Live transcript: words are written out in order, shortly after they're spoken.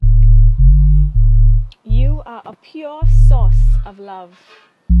are a pure source of love.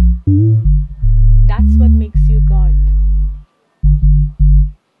 That's what makes you God.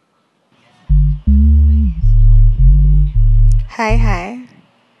 Hi, hi.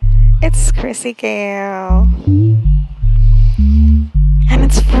 It's Chrissy Gale. And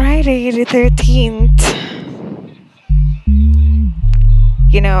it's Friday the 13th.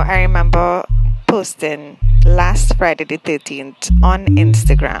 I remember posting last Friday the 13th on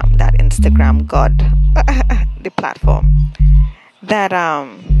Instagram, that Instagram God, the platform, that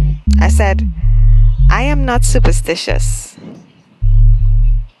I said, I am not superstitious.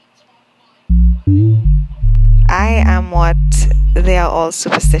 I am what they are all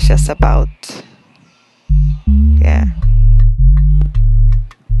superstitious about. Yeah.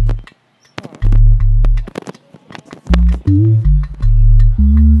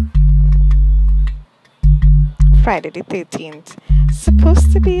 Friday the 13th.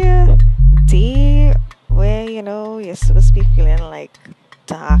 Supposed to be a day where, you're supposed to be feeling like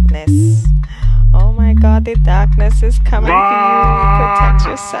darkness. Oh my God, the darkness is coming for you. Protect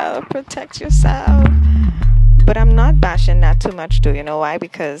yourself. Protect yourself. But I'm not bashing that too much, though. You know why?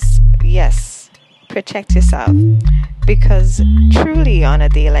 Because, yes, protect yourself. Because truly, on a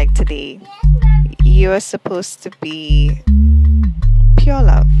day like today, you are supposed to be pure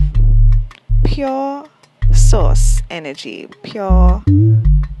love, pure source energy, pure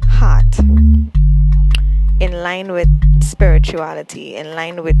heart, in line with spirituality, in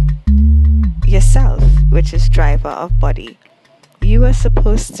line with yourself, which is driver of body. You are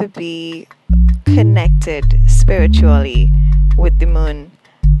supposed to be connected spiritually with the moon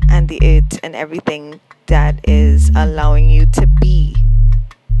and the earth and everything that is allowing you to be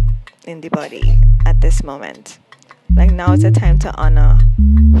in the body at this moment. Like, now is the time to honor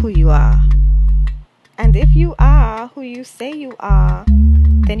who you are. And if you are who you say you are,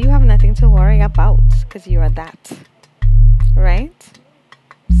 then you have nothing to worry about, because you are that. Right?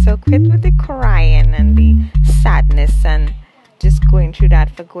 So quit with the crying and the sadness and just going through that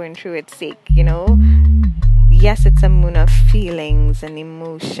for going through its sake, Yes, it's a moon of feelings and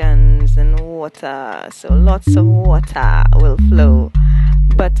emotions and water. So lots of water will flow.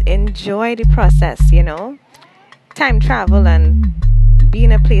 But enjoy the process, Time travel and be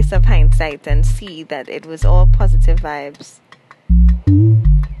in a place of hindsight and see that it was all positive vibes.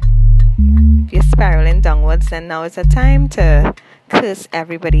 If you're spiraling downwards, then now is a time to curse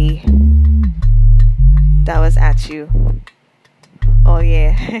everybody that was at you. Oh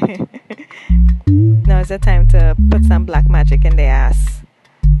yeah. Now is the time to put some black magic in their ass.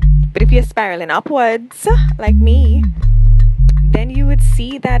 But if you're spiraling upwards, like me, then you would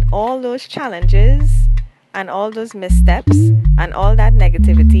see that all those challenges and all those missteps and all that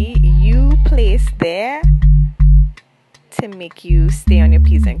negativity you place there to make you stay on your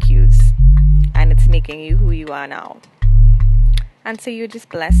P's and Q's. And it's making you who you are now. And so you just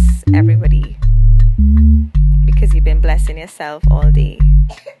bless everybody, because you've been blessing yourself all day.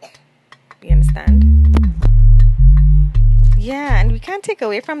 You understand? Yeah, and we can't take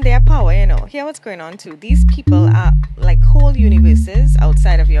away from their power, Hear what's going on too. These people are like whole universes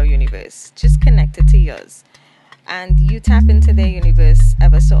outside of your universe, just connected to yours. And you tap into their universe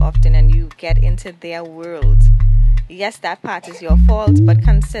ever so often and you get into their world. Yes, that part is your fault, but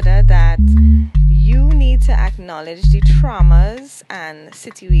consider that you need to acknowledge the traumas and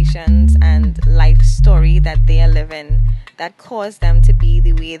situations and life story that they are living that caused them to be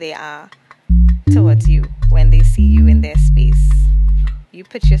the way they are towards you when they see you in their space. You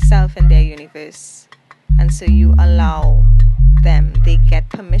put yourself in their universe, and so you allow them, they get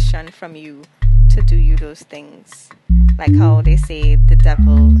permission from you to do you those things. Like how they say the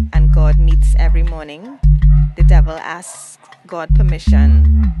devil and God meets every morning. The devil asks God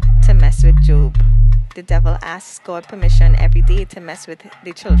permission to mess with Job. The devil asks God permission every day to mess with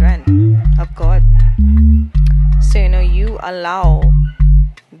the children of God. So, you allow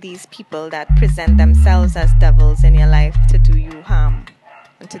these people that present themselves as devils in your life to do you harm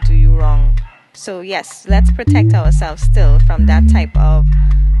and to do you wrong. So, yes, let's protect ourselves still from that type of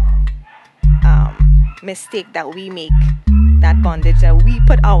mistake that we make, that bondage that we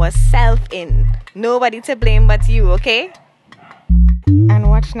put ourselves in. Nobody to blame but you, okay? And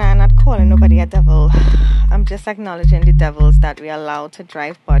watch now, I'm not calling nobody a devil. I'm just acknowledging the devils that we allow to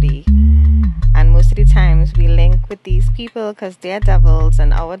drive body. And most of the times we link with these people because their devils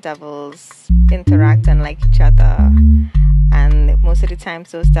and our devils interact and like each other. And most of the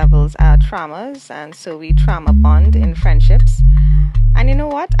times those devils are traumas, and so we trauma bond in friendships. And you know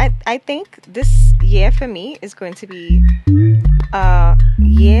what? I think this year for me is going to be a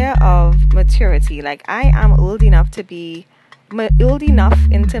year of maturity. Like, I am old enough to be old enough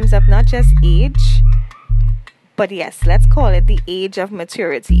in terms of not just age, But yes, let's call it the age of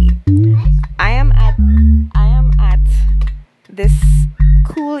maturity. I am at this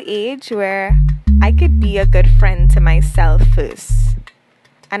cool age where I could be a good friend to myself first.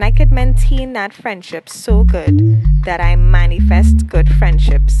 And I could maintain that friendship so good that I manifest good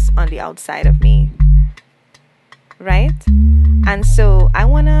friendships on the outside of me. Right? And so I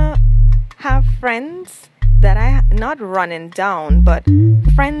want to have friends that I not running down, but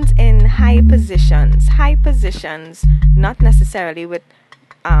friends in high positions. High positions, not necessarily with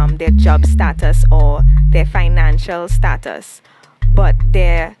their job status or their financial status, but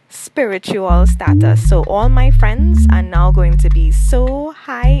their spiritual status. So all my friends are now going to be so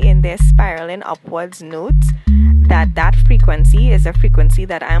high in their spiraling upwards note that frequency is a frequency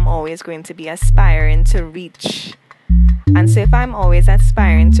that I'm always going to be aspiring to reach. And so if I'm always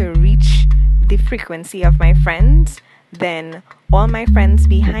aspiring to reach the frequency of my friends, then all my friends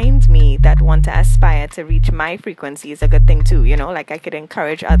behind me that want to aspire to reach my frequency is a good thing too. Like I could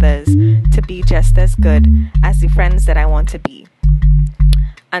encourage others to be just as good as the friends that I want to be.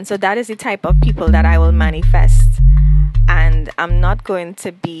 And so that is the type of people that I will manifest. And I'm not going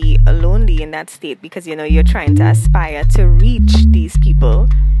to be lonely in that state because, you're trying to aspire to reach these people.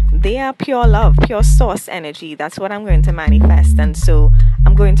 They are pure love, pure source energy. That's what I'm going to manifest. And so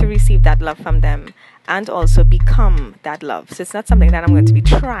I'm going to receive that love from them and also become that love. So it's not something that I'm going to be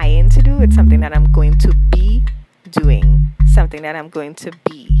trying to do. It's something that I'm going to be doing. Something that I'm going to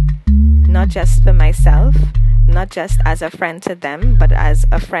be. Not just for myself, not just as a friend to them, but as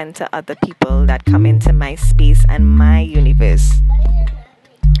a friend to other people that come into my space and my universe.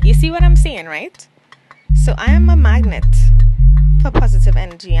 You see what I'm saying, right? So I am a magnet for positive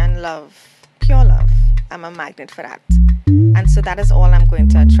energy and love, pure love. I'm a magnet for that. And so that is all I'm going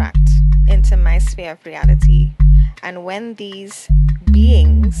to attract into my sphere of reality. And when these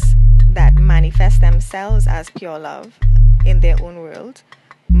beings that manifest themselves as pure love in their own world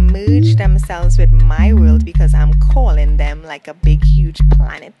merge themselves with my world, because I'm calling them like a big huge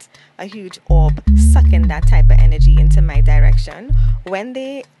planet, a huge orb, sucking that type of energy into my direction, when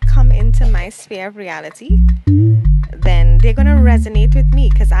they come into my sphere of reality, then they're going to resonate with me,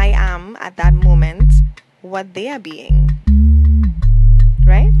 because I am at that moment what they are being,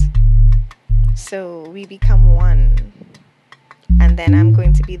 right? So we become one, and then I'm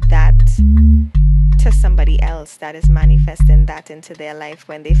going to be that to somebody else that is manifesting that into their life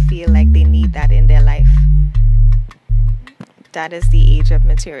when they feel like they need that in their life. That is the age of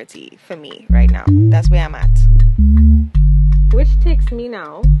maturity for me right now. That's where I'm at. Which takes me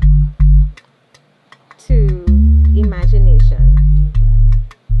now to imagination.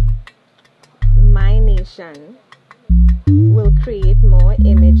 My nation will create more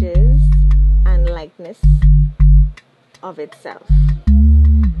images and likeness of itself.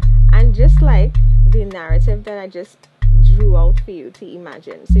 And just like the narrative that I just drew out for you to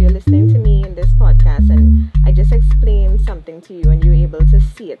imagine. So you're listening to me in this podcast and I just explained something to you and you're able to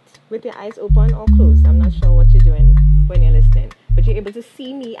see it with your eyes open or closed. I'm not sure what you're doing when you're listening, but you're able to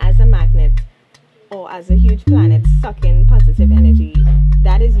see me as a magnet or as a huge planet sucking positive energy.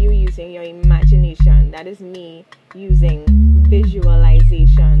 That is you using your imagination. That is me using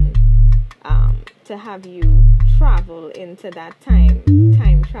visualization to have you travel into that time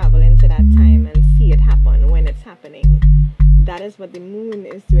travel into that time and see it happen when it's happening. That is what the moon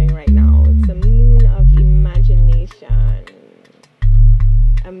is doing right now. It's a moon of imagination,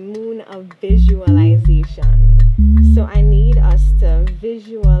 a moon of visualization. So I need us to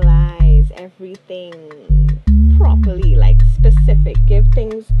visualize everything properly, like specific. Give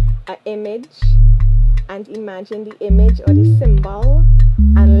things an image and imagine the image or the symbol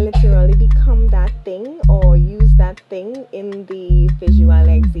and literally become that thing or use that thing in the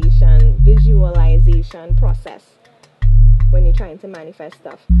visualization process when you're trying to manifest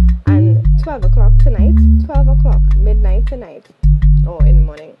stuff. And 12 o'clock tonight, 12 o'clock, midnight tonight, or in the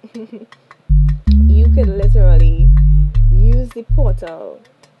morning, you could literally use the portal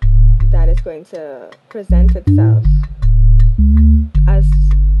that is going to present itself as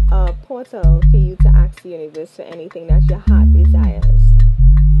a portal for you to ask the universe for anything that your heart desires.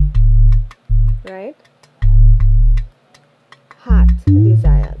 Right? Heart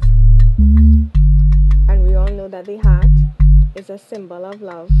desires. And we all know that the heart is a symbol of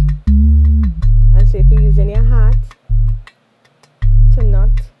love. And so if you're using your heart to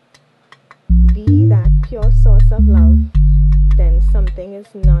not be that pure source of love, then something is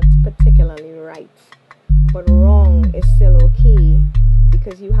not particularly right. But wrong is still okay,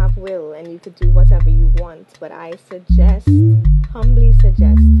 because you have will and you could do whatever you want. But I suggest, humbly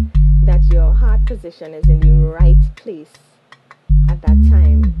suggest, that your heart position is in the right place at that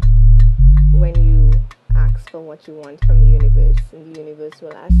time when you ask for what you want from the universe, and the universe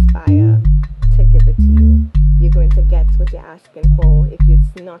will aspire to give it to you. You're going to get what you're asking for if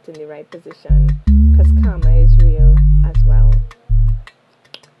it's not in the right position, because karma is real as well.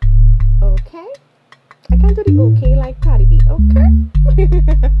 Okay? I can't do the okay like Cardi B. Okay?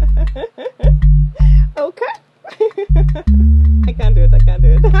 Okay? I can't do it.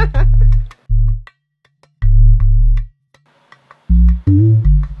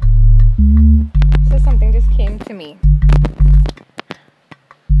 So something just came to me.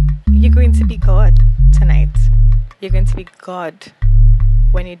 You're going to be God tonight. You're going to be God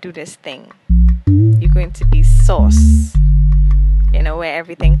when you do this thing. You're going to be source, where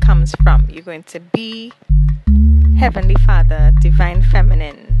everything comes from. You're going to be Heavenly Father, Divine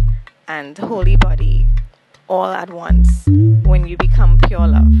Feminine, and Holy Body all at once when you become pure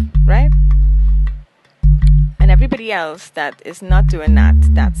love, right? And everybody else that is not doing that,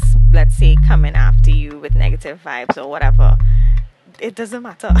 that's, let's say, coming after you with negative vibes or whatever, it doesn't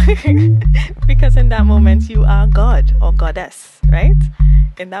matter. Because in that moment, you are God or Goddess, right?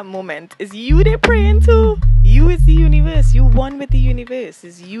 In that moment, it's you they're praying to. You is the universe. You one with the universe.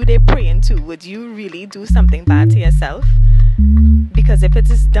 It's you they're praying to. Would you really do something bad to yourself? Because if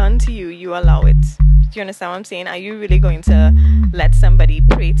it is done to you, you allow it. Do you understand what I'm saying? Are you really going to let somebody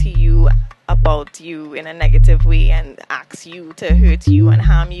pray to you about you in a negative way and ask you to hurt you and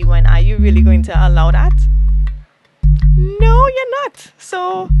harm you? And are you really going to allow that? No, you're not.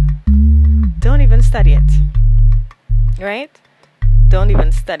 So don't even study it. Right? Don't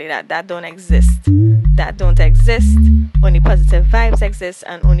even study that. That don't exist. That don't exist. Only positive vibes exist,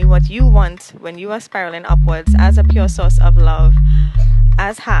 and only what you want when you are spiraling upwards as a pure source of love,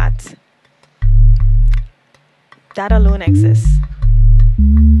 as heart. That alone exists.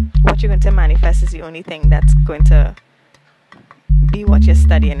 What you're going to manifest is the only thing that's going to be what you're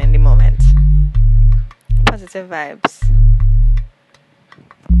studying in the moment. Positive vibes.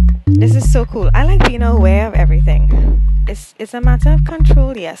 This is so cool. I like being aware of everything. It's a matter of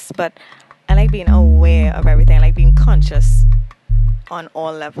control, yes, but I like being aware of everything. I like being conscious on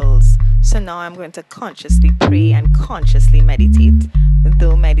all levels. So now I'm going to consciously pray and consciously meditate.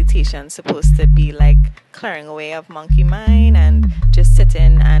 Though meditation's supposed to be like clearing away of monkey mind and just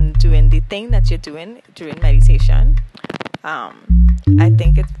sitting and doing the thing that you're doing during meditation. I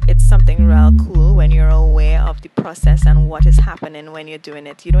think it's something real cool when you're aware of the process and what is happening when you're doing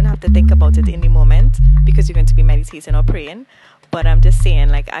it. You don't have to think about it in the moment because you're going to be meditating or praying. But I'm just saying,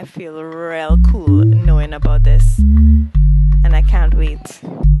 like, I feel real cool knowing about this. And I can't wait.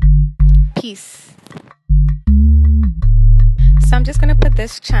 Peace. So I'm just going to put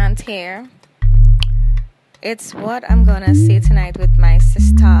this chant here. It's what I'm going to say tonight with my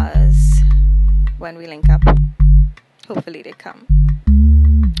sisters when we link up. Hopefully they come.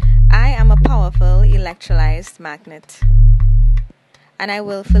 I am a powerful electrolyzed magnet, and I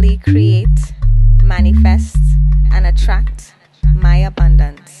willfully create, manifest, and attract my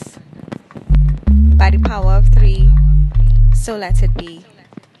abundance. By the power of 3, so let it be.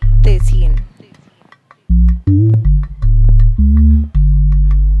 13.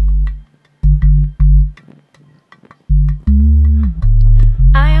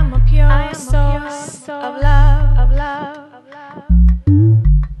 I am a pure source of love.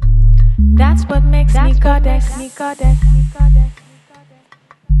 That's what makes me goddess.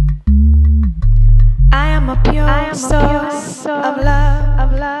 I am a pure source of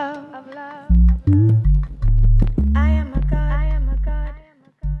love.